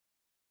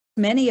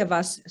Many of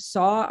us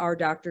saw our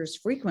doctors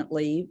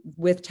frequently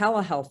with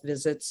telehealth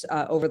visits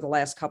over the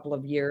last couple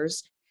of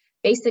years.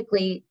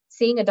 Basically,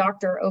 seeing a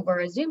doctor over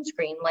a Zoom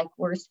screen like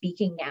we're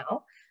speaking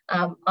now.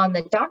 On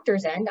the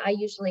doctor's end, I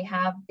usually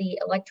have the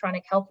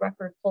electronic health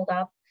record pulled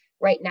up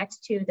right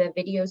next to the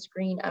video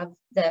screen of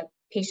the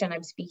patient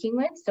I'm speaking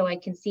with, so I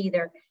can see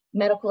their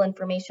medical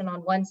information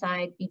on one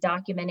side, be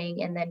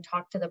documenting, and then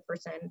talk to the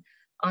person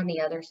on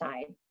the other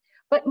side.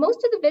 But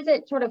most of the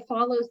visit sort of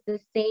follows the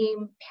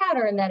same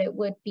pattern that it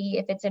would be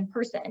if it's in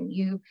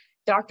person.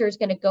 Doctor is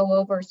going to go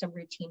over some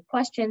routine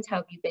questions. How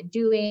have you been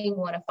doing?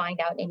 Want to find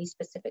out any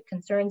specific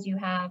concerns you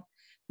have.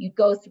 You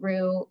go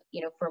through,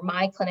 for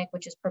my clinic,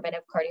 which is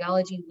preventive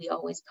cardiology, we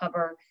always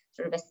cover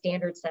sort of a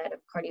standard set of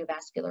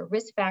cardiovascular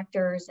risk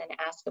factors and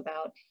ask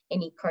about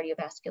any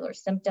cardiovascular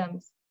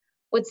symptoms.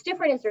 What's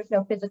different is there's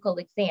no physical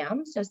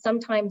exam. So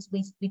sometimes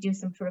we do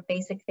some sort of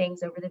basic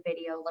things over the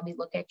video. Let me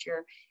look at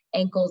your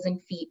ankles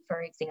and feet,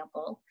 for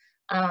example.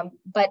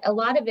 But a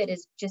lot of it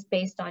is just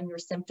based on your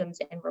symptoms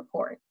and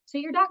report. So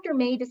your doctor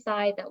may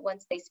decide that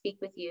once they speak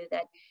with you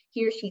that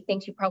he or she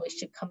thinks you probably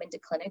should come into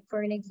clinic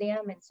for an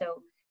exam. And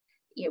so,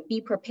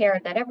 be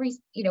prepared that every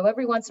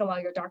once in a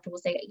while your doctor will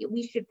say,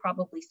 we should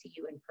probably see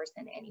you in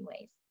person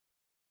anyways.